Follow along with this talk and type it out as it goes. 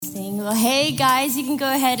Well, hey guys, you can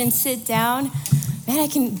go ahead and sit down. Man, I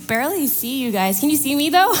can barely see you guys. Can you see me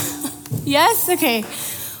though? Yes? Okay.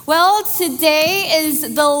 Well, today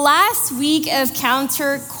is the last week of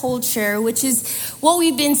counterculture, which is what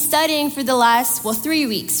we've been studying for the last, 3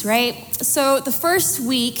 weeks, right? So the first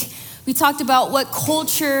week, we talked about what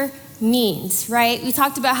culture means, right? We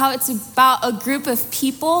talked about how it's about a group of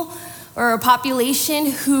people or a population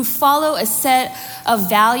who follow a set of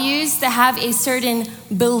values that have a certain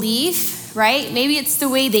belief, right? Maybe it's the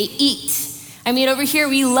way they eat. I mean, over here,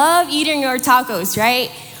 we love eating our tacos,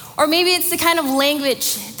 right? Or maybe it's the kind of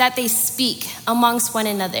language that they speak amongst one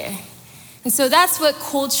another. And so that's what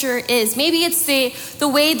culture is. Maybe it's the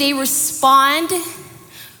way they respond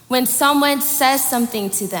when someone says something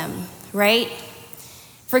to them, right?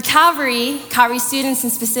 For Calvary students in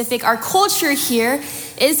specific, our culture here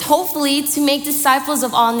is hopefully to make disciples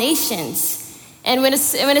of all nations. And when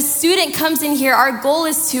a student comes in here, our goal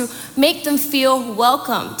is to make them feel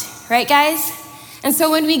welcomed, right guys? And so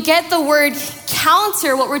when we get the word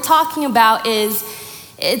counter, what we're talking about is,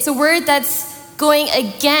 it's a word that's going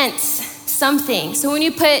against something. So when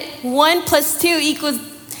you put 1 + 2 equals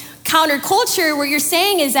counterculture, what you're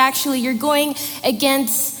saying is actually you're going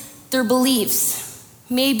against their beliefs.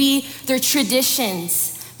 Maybe their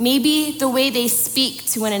traditions, maybe the way they speak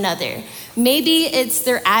to one another. Maybe it's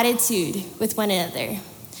their attitude with one another.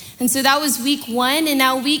 And so that was week 1. And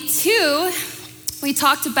now week 2, we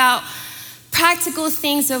talked about practical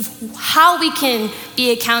things of how we can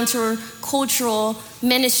be a countercultural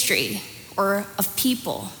ministry or of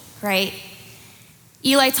people, right?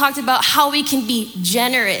 Eli talked about how we can be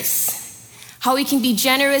generous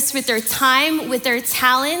with our time, with our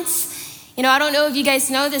talents. You know, I don't know if you guys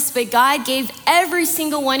know this, but God gave every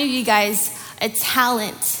single one of you guys a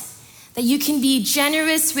talent. That you can be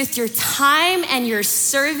generous with your time and your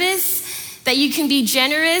service. That you can be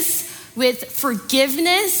generous with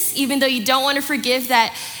forgiveness, even though you don't want to forgive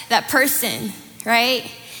that person, right?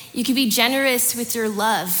 You can be generous with your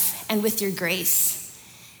love and with your grace.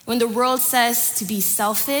 When the world says to be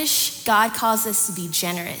selfish, God calls us to be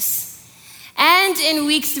generous. And in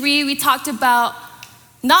week 3, we talked about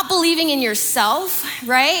not believing in yourself,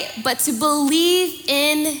 right? But to believe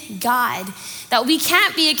in God. That we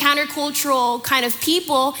can't be a countercultural kind of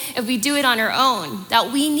people if we do it on our own.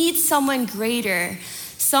 That we need someone greater,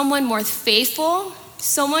 someone more faithful,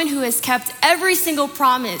 someone who has kept every single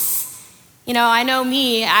promise. You know, I know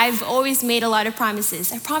me, I've always made a lot of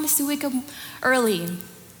promises. I promise to wake up early.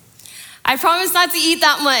 I promise not to eat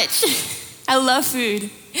that much. I love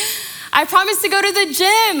food. I promise to go to the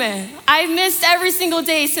gym. I've missed every single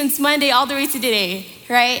day since Monday all the way to today,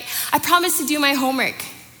 right? I promise to do my homework.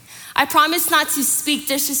 I promise not to speak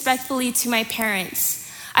disrespectfully to my parents.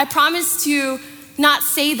 I promise to not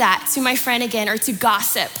say that to my friend again or to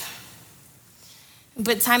gossip.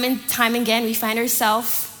 But time and time again, we find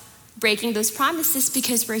ourselves breaking those promises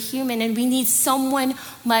because we're human and we need someone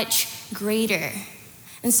much greater.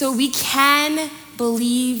 And so we can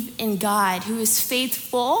believe in God who is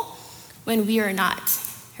faithful when we are not,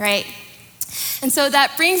 right? And so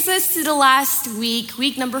that brings us to the last week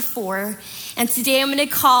number 4. And today I'm gonna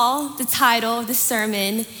call the title of the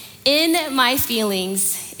sermon, In My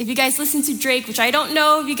Feelings. If you guys listen to Drake, which I don't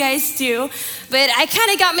know if you guys do, but I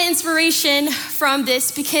kind of got my inspiration from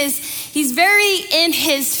this because he's very in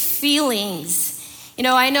his feelings. You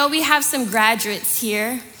know, I know we have some graduates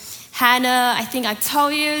here. Hannah, I think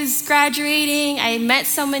Octavia is graduating. I met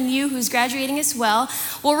someone new who's graduating as well.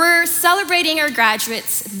 Well, we're celebrating our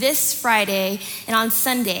graduates this Friday and on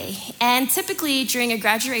Sunday. And typically during a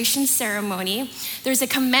graduation ceremony, there's a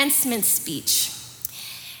commencement speech.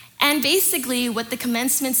 And basically what the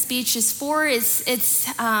commencement speech is for is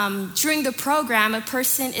during the program, a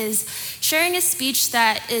person is sharing a speech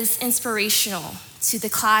that is inspirational to the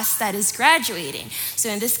class that is graduating.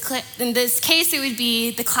 So in this case, it would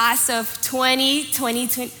be the class of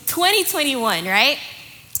 2021, right?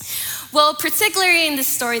 Well, particularly in the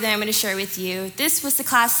story that I'm going to share with you, this was the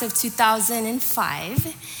class of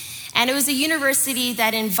 2005, and it was a university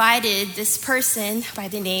that invited this person by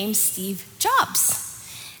the name Steve Jobs.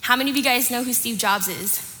 How many of you guys know who Steve Jobs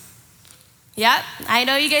is? Yep, I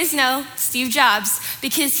know you guys know Steve Jobs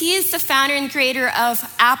because he is the founder and creator of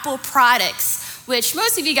Apple products, which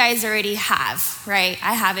most of you guys already have, right?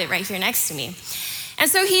 I have it right here next to me. And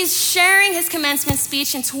so he's sharing his commencement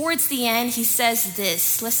speech, and towards the end, he says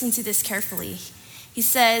this. Listen to this carefully. He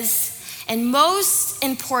says, and most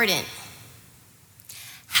important,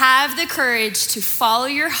 have the courage to follow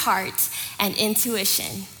your heart and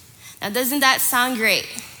intuition. Now, doesn't that sound great?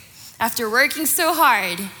 After working so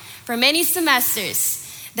hard for many semesters,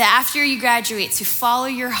 that after you graduate to follow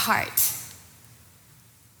your heart.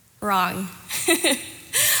 Wrong.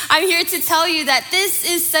 I'm here to tell you that this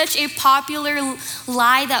is such a popular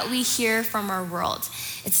lie that we hear from our world.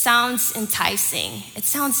 It sounds enticing. It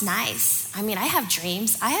sounds nice. I mean, I have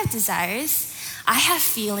dreams. I have desires. I have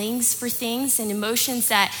feelings for things and emotions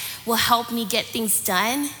that will help me get things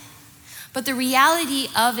done. But the reality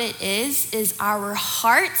of it is our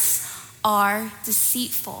hearts are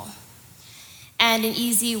deceitful. And an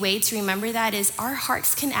easy way to remember that is our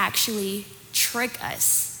hearts can actually trick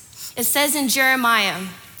us. It says in Jeremiah,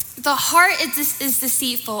 the heart is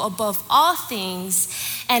deceitful above all things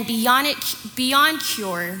and beyond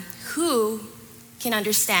cure. Who can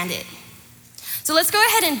understand it? So let's go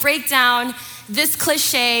ahead and break down this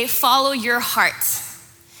cliche, follow your heart.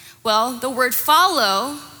 Well, the word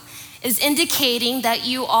follow is indicating that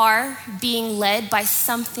you are being led by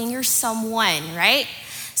something or someone, right?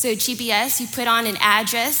 So GPS, you put on an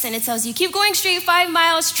address and it tells you, keep going straight 5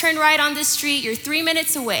 miles, turn right on this street, you're 3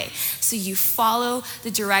 minutes away. So you follow the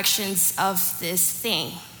directions of this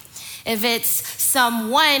thing. If it's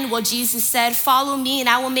someone, well, Jesus said, follow me and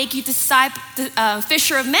I will make you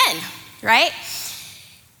fisher of men, right?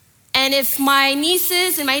 And if my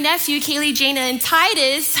nieces and my nephew, Kaylee, Jana, and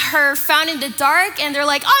Titus, are found in the dark and they're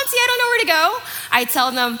like, Auntie, I don't know where to go, I tell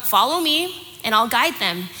them, follow me and I'll guide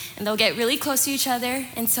them. And they'll get really close to each other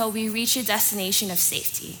until we reach a destination of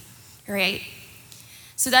safety, right?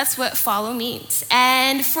 So that's what follow means.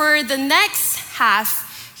 And for the next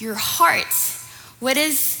half, your heart, what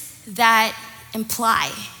does that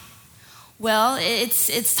imply? Well,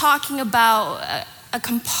 it's talking about a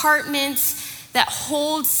compartment that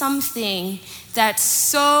holds something that's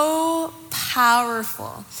so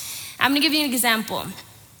powerful. I'm gonna give you an example.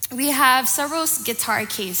 We have several guitar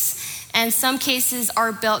cases, and some cases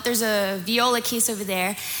are built, there's a viola case over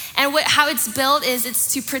there, and how it's built is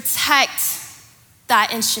it's to protect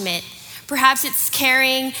that instrument. Perhaps it's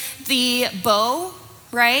carrying the bow,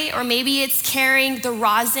 right? Or maybe it's carrying the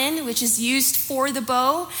rosin, which is used for the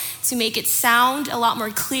bow to make it sound a lot more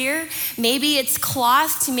clear. Maybe it's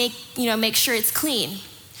cloth to make sure it's clean.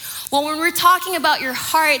 Well, when we're talking about your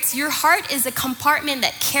heart is a compartment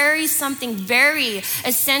that carries something very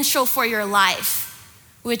essential for your life,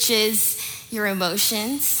 which is your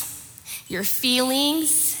emotions, your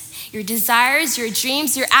feelings, your desires, your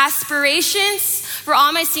dreams, your aspirations. For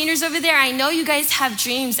all my seniors over there, I know you guys have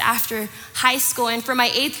dreams after high school. And for my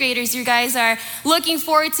 8th graders, you guys are looking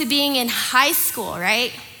forward to being in high school,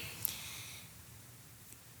 right?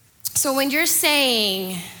 So when you're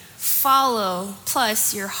saying follow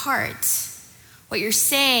plus your heart, what you're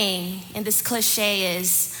saying in this cliche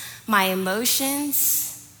is my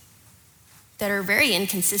emotions that are very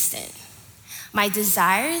inconsistent, my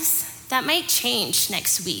desires that might change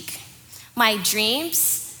next week, my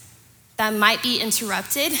dreams that might be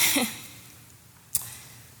interrupted,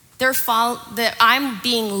 that I'm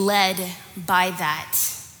being led by that.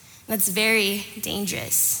 That's very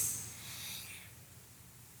dangerous.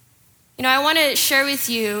 I want to share with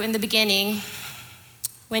you in the beginning,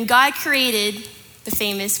 when God created the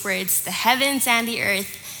famous words, the heavens and the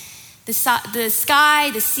earth, the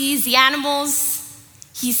sky, the seas, the animals,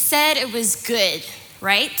 he said it was good,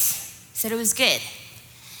 right? He said it was good.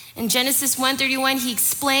 In Genesis 1:31, he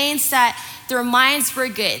explains that their minds were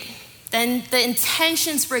good, then the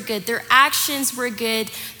intentions were good, their actions were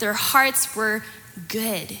good, their hearts were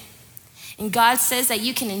good. And God says that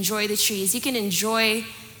you can enjoy the trees, you can enjoy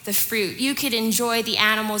the fruit, you could enjoy the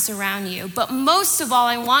animals around you, but most of all,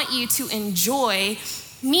 I want you to enjoy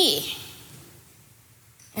me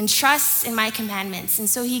and trust in my commandments. And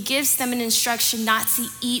so he gives them an instruction not to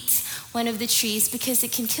eat one of the trees because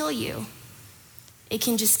it can kill you. It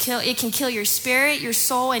can kill your spirit, your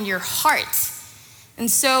soul, and your heart. And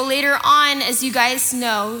so later on, as you guys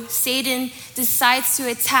know, Satan decides to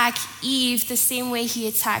attack Eve the same way he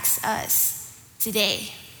attacks us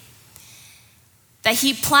today. That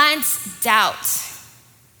he plants doubt.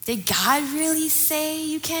 Did God really say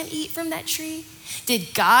you can't eat from that tree?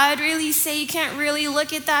 Did God really say you can't really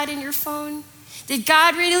look at that in your phone? Did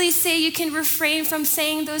God really say you can refrain from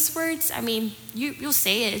saying those words? I mean, you'll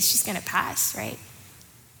say it, it's just gonna pass, right?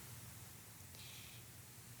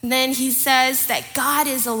 And then he says that God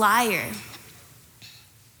is a liar.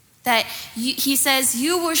 That he says,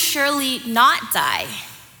 you will surely not die.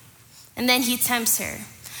 And then he tempts her.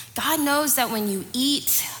 God knows that when you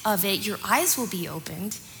eat of it, your eyes will be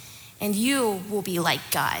opened and you will be like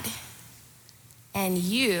God. And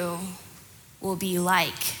you will be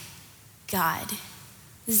like God.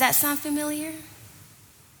 Does that sound familiar?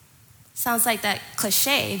 Sounds like that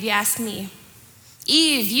cliche, if you ask me.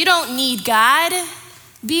 Eve, you don't need God.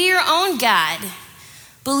 Be your own God.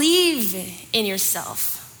 Believe in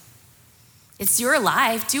yourself. It's your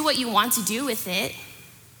life. Do what you want to do with it.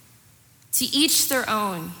 To each their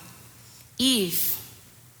own. Eve,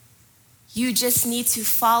 you just need to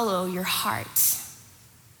follow your heart.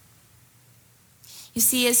 You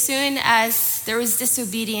see, as soon as there was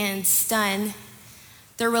disobedience done,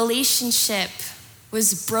 the relationship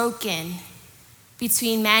was broken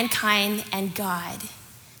between mankind and God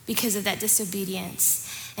because of that disobedience.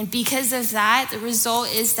 And because of that, the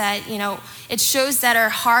result is that, it shows that our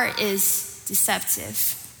heart is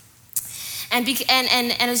deceptive. And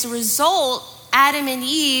as a result, Adam and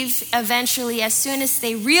Eve eventually, as soon as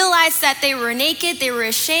they realized that they were naked, they were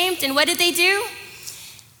ashamed, and what did they do?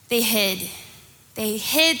 They hid. They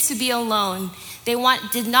hid to be alone. They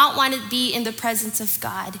did not want to be in the presence of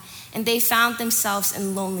God, and they found themselves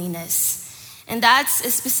in loneliness. And that's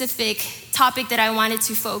a specific topic that I wanted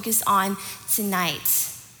to focus on tonight.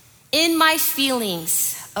 In my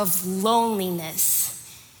feelings of loneliness.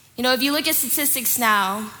 If you look at statistics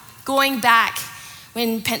now, going back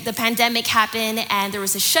when the pandemic happened and there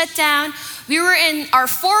was a shutdown, we were in our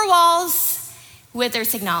four walls with our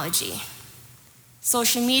technology.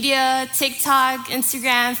 Social media, TikTok,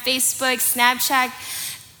 Instagram, Facebook,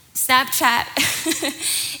 Snapchat,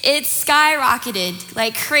 it skyrocketed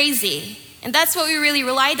like crazy. And that's what we really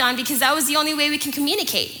relied on because that was the only way we can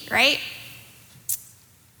communicate, right?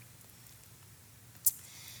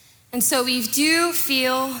 And so we do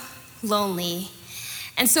feel lonely.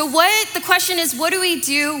 And so the question is, what do we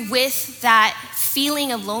do with that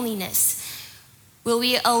feeling of loneliness? Will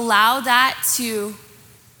we allow that to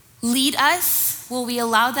lead us? Will we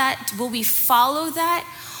allow that? Will we follow that?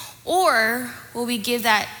 Or will we give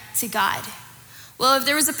that to God? Well, if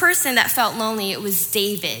there was a person that felt lonely, it was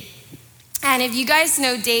David. And if you guys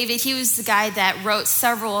know David, he was the guy that wrote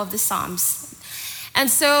several of the Psalms. And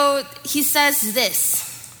so he says this: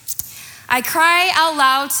 I cry out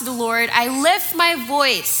loud to the Lord. I lift my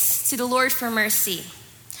voice to the Lord for mercy.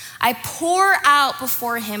 I pour out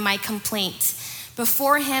before him my complaint.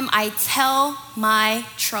 Before him I tell my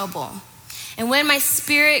trouble. And when my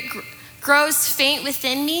spirit grows faint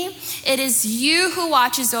within me, it is you who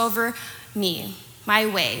watches over me, my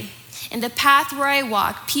way. In the path where I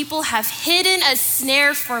walk, people have hidden a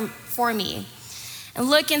snare for me. And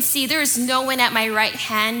look and see, there is no one at my right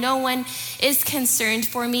hand. No one is concerned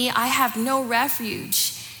for me. I have no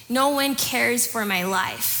refuge. No one cares for my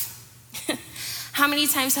life. How many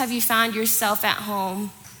times have you found yourself at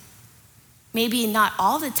home? Maybe not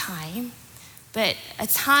all the time, but a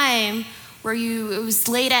time where it was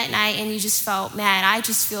late at night and you just felt, man, I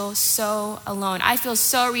just feel so alone. I feel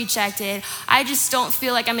so rejected. I just don't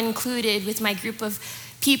feel like I'm included with my group of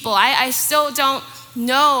people. I still don't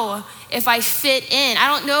know if I fit in. I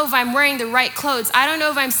don't know if I'm wearing the right clothes. I don't know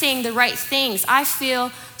if I'm saying the right things. I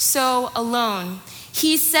feel so alone.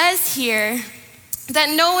 He says here that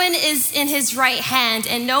no one is in his right hand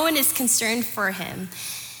and no one is concerned for him.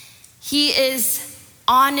 He is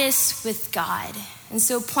honest with God. And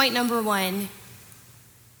so point number one,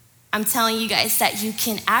 I'm telling you guys that you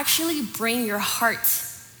can actually bring your heart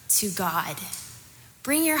to God.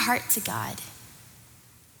 Bring your heart to God.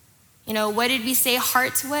 What did we say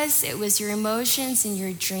heart was? It was your emotions and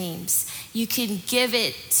your dreams. You can give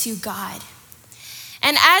it to God.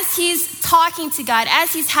 And as he's talking to God,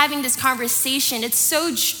 as he's having this conversation, it's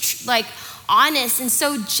so honest and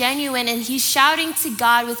so genuine, and he's shouting to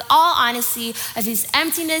God with all honesty of his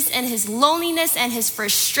emptiness and his loneliness and his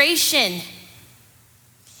frustration.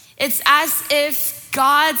 It's as if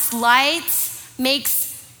God's light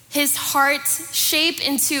makes his heart shape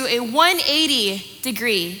into a 180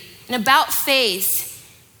 degree, an about face.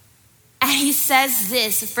 And he says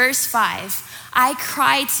this, verse 5, I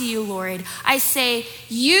cry to you, Lord. I say,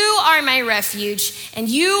 you are my refuge, and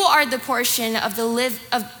you are the portion of the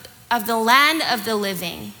land of the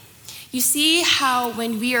living. You see how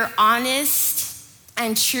when we are honest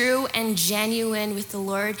and true and genuine with the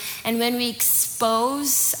Lord, and when we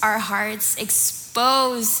expose our hearts,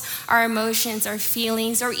 expose our emotions, our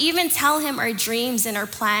feelings, or even tell him our dreams and our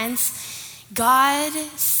plans, God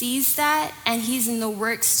sees that, and he's in the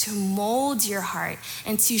works to mold your heart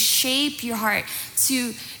and to shape your heart,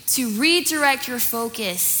 to redirect your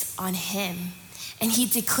focus on him. And he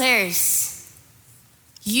declares,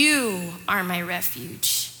 you are my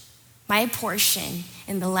refuge, my portion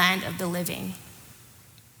in the land of the living.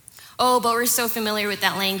 Oh, but we're so familiar with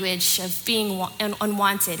that language of being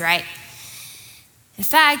unwanted, right? In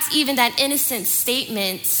fact, even that innocent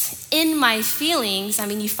statement, in my feelings,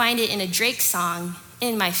 you find it in a Drake song,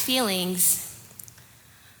 in my feelings,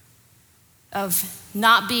 of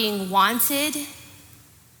not being wanted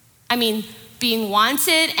being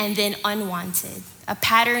wanted and then unwanted. A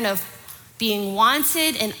pattern of being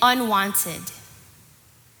wanted and unwanted.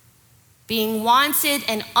 Being wanted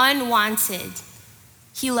and unwanted.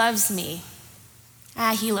 He loves me.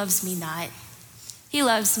 He loves me not. He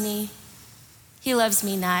loves me. He loves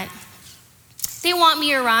me not. They want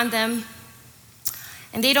me around them,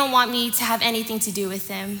 and they don't want me to have anything to do with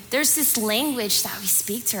them. There's this language that we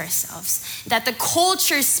speak to ourselves, that the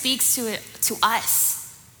culture speaks to us.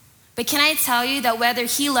 But can I tell you that whether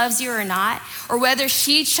he loves you or not, or whether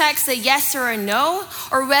she checks a yes or a no,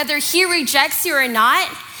 or whether he rejects you or not,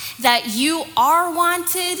 that you are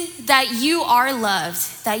wanted, that you are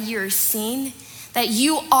loved, that you're seen, that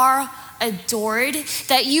you are adored,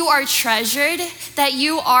 that you are treasured, that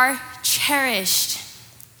you are cherished.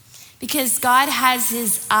 Because God has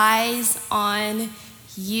his eyes on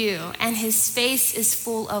you, and his face is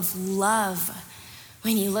full of love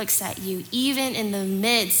when he looks at you, even in the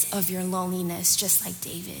midst of your loneliness, just like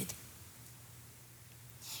David.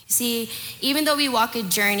 See, even though we walk a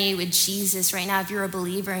journey with Jesus right now, if you're a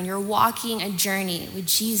believer and you're walking a journey with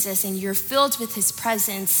Jesus and you're filled with his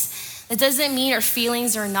presence, that doesn't mean our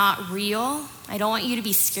feelings are not real. I don't want you to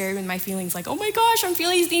be scared with my feelings, like, oh my gosh, I'm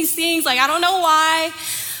feeling these things, like I don't know why.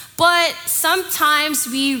 But sometimes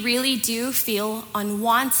we really do feel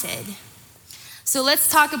unwanted. So let's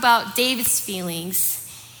talk about David's feelings.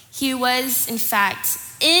 He was, in fact,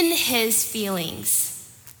 in his feelings.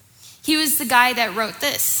 He was the guy that wrote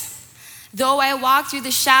this. Though I walk through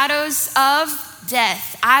the shadows of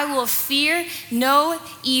death, I will fear no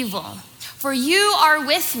evil, for you are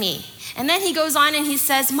with me. And then he goes on and he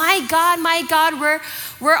says, my God,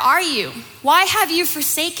 where are you? Why have you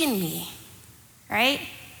forsaken me? Right?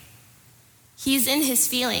 He's in his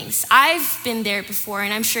feelings. I've been there before,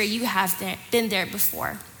 and I'm sure you have been there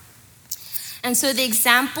before. And so the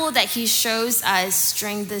example that he shows us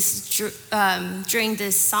during this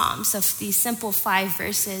Psalms of these simple 5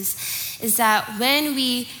 verses is that when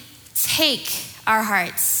we take our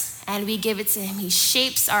hearts and we give it to him, he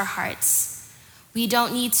shapes our hearts. We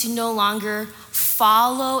don't need to no longer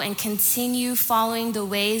follow and continue following the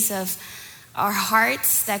ways of our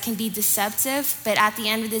hearts that can be deceptive, but at the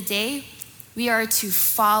end of the day, we are to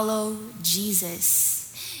follow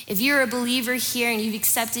Jesus. If you're a believer here and you've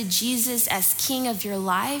accepted Jesus as King of your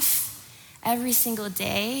life, every single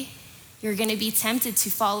day, you're gonna be tempted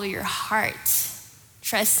to follow your heart.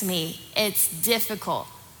 Trust me, it's difficult.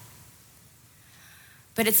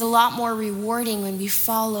 But it's a lot more rewarding when we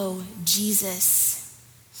follow Jesus.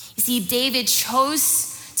 You see, David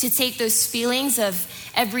chose to take those feelings of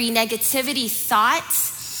every negativity thought,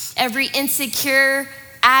 every insecure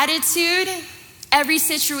attitude, every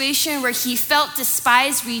situation where he felt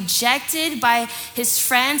despised, rejected by his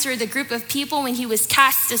friends or the group of people when he was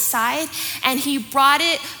cast aside, and he brought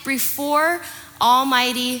it before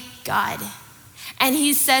Almighty God. And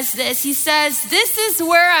he says this is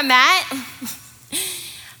where I'm at.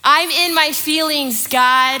 I'm in my feelings,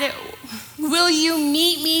 God. Will you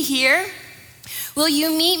meet me here? Will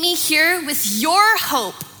you meet me here with your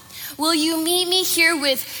hope? Will you meet me here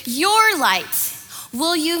with your light?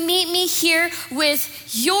 Will you meet me here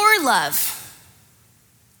with your love?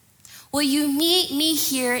 Will you meet me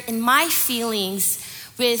here in my feelings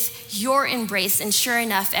with your embrace? And sure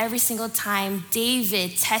enough, every single time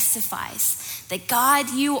David testifies that God,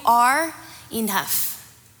 you are enough,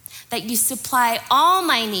 that you supply all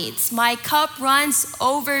my needs. My cup runs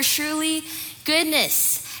over. Surely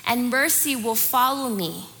goodness and mercy will follow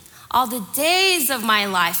me all the days of my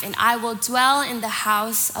life, and I will dwell in the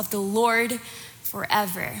house of the Lord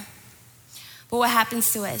forever. But what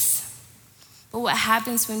happens to us? But what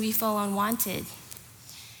happens when we feel unwanted?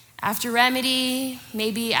 After Remedy,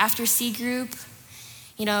 maybe after C group,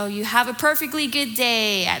 you have a perfectly good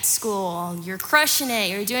day at school. You're crushing it.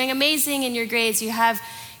 You're doing amazing in your grades. You have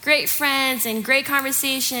great friends and great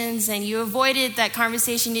conversations, and you avoided that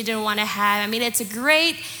conversation you didn't want to have. It's a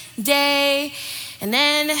great day. And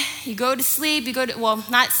then you go to sleep,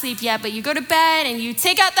 not sleep yet, but you go to bed and you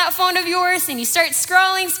take out that phone of yours and you start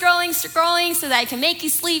scrolling so that it can make you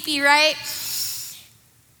sleepy, right?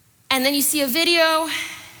 And then you see a video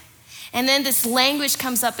and then this language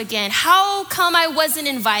comes up again. How come I wasn't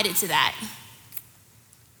invited to that?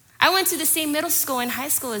 I went to the same middle school and high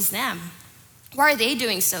school as them. Why are they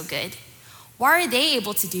doing so good? Why are they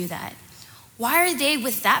able to do that? Why are they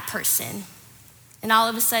with that person? And all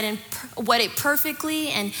of a sudden, what a perfectly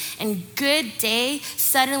and good day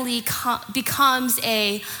suddenly becomes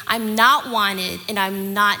I'm not wanted and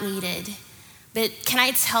I'm not needed. But can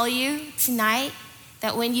I tell you tonight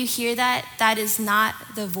that when you hear that, that is not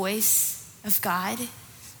the voice of God,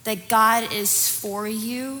 that God is for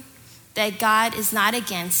you, that God is not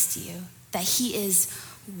against you, that he is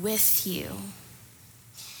with you.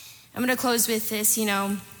 I'm going to close with this.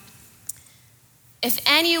 If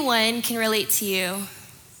anyone can relate to you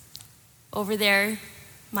over there,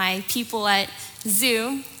 my people at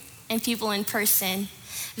Zoom and people in person,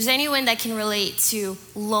 if there's anyone that can relate to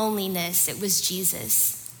loneliness, it was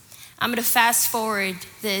Jesus. I'm going to fast forward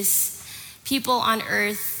this. People on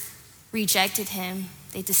earth rejected him.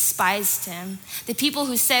 They despised him. The people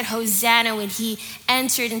who said Hosanna when he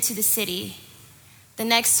entered into the city, the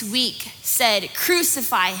next week said,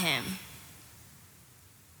 crucify him.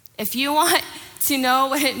 If you want to know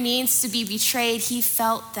what it means to be betrayed, he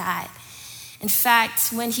felt that. In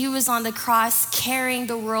fact, when he was on the cross carrying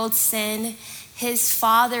the world's sin, his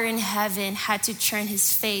Father in heaven had to turn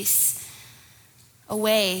his face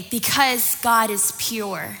away because God is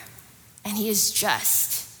pure and he is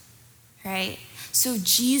just, right? So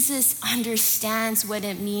Jesus understands what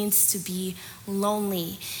it means to be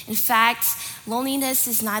lonely. In fact, loneliness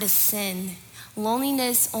is not a sin.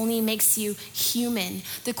 Loneliness only makes you human.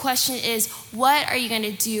 The question is, what are you going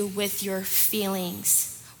to do with your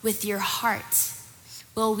feelings, with your heart?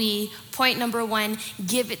 Will we, point number 1,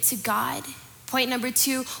 give it to God? Point number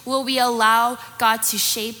 2, will we allow God to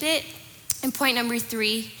shape it? And point number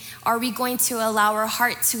 3, are we going to allow our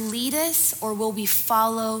heart to lead us, or will we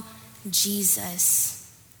follow Jesus?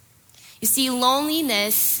 You see,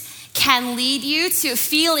 loneliness can lead you to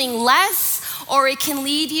feeling less, or it can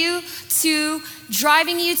lead you to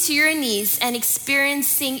driving you to your knees and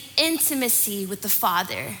experiencing intimacy with the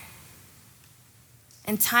Father.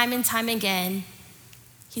 And time again,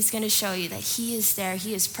 he's going to show you that he is there,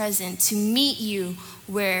 he is present to meet you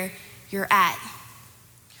where you're at.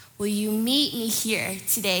 Will you meet me here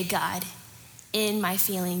today, God, in my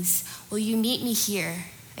feelings? Will you meet me here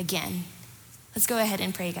again? Let's go ahead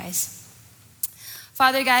and pray, guys.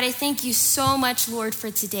 Father God, I thank you so much, Lord, for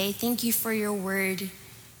today. Thank you for your word,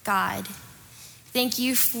 God. Thank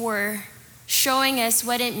you for showing us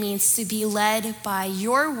what it means to be led by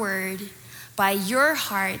your word, by your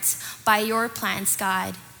heart, by your plans,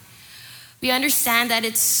 God. We understand that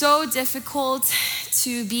it's so difficult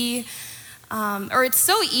to be, it's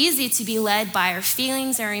so easy to be led by our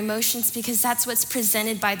feelings, our emotions, because that's what's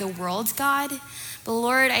presented by the world, God. But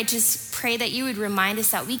Lord, I just pray that you would remind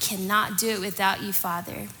us that we cannot do it without you,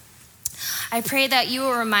 Father. I pray that you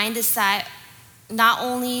will remind us that not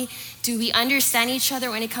only do we understand each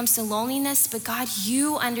other when it comes to loneliness, but God,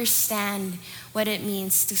 you understand what it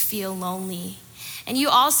means to feel lonely. And you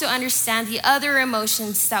also understand the other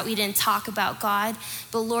emotions that we didn't talk about, God.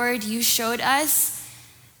 But Lord, you showed us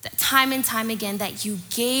that time and time again that you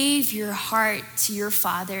gave your heart to your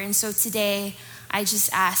Father. And so today, I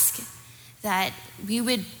just ask that we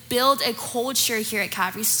would build a culture here at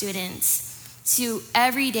Calvary Students to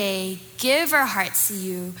every day give our hearts to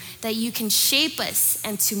you, that you can shape us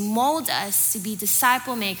and to mold us to be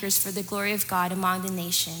disciple makers for the glory of God among the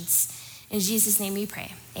nations. In Jesus' name we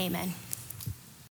pray, amen.